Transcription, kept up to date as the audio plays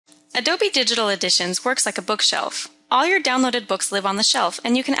Adobe Digital Editions works like a bookshelf. All your downloaded books live on the shelf,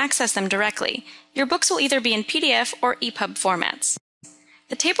 and you can access them directly. Your books will either be in PDF or ePub formats.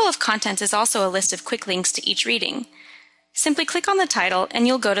 The table of contents is also a list of quick links to each reading. Simply click on the title and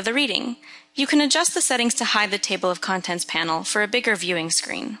you'll go to the reading. You can adjust the settings to hide the table of contents panel for a bigger viewing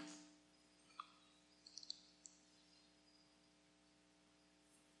screen.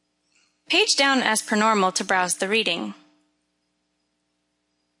 Page down as per normal to browse the reading.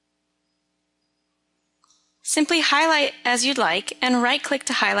 Simply highlight as you'd like and right-click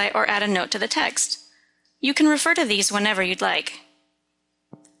to highlight or add a note to the text. You can refer to these whenever you'd like.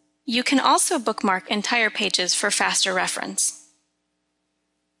 You can also bookmark entire pages for faster reference.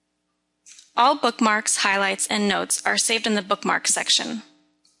 All bookmarks, highlights, and notes are saved in the Bookmarks section.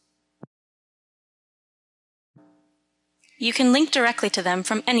 You can link directly to them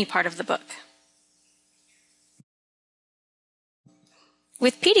from any part of the book.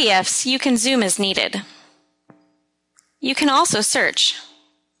 With PDFs, you can zoom as needed. You can also search.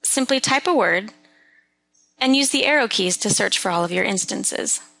 Simply type a word and use the arrow keys to search for all of your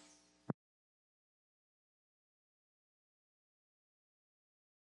instances.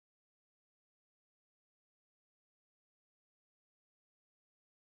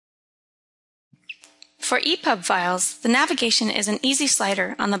 For ePub files, the navigation is an easy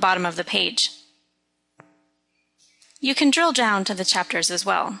slider on the bottom of the page. You can drill down to the chapters as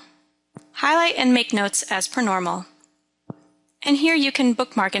well. Highlight and make notes as per normal. And here you can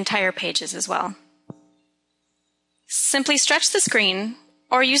bookmark entire pages as well. Simply stretch the screen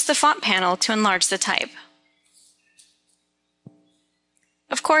or use the font panel to enlarge the type.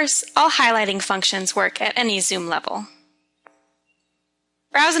 Of course, all highlighting functions work at any zoom level.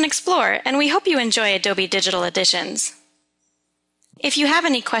 Browse and explore, and we hope you enjoy Adobe Digital Editions. If you have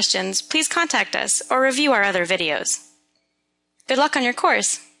any questions, please contact us or review our other videos. Good luck on your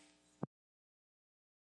course!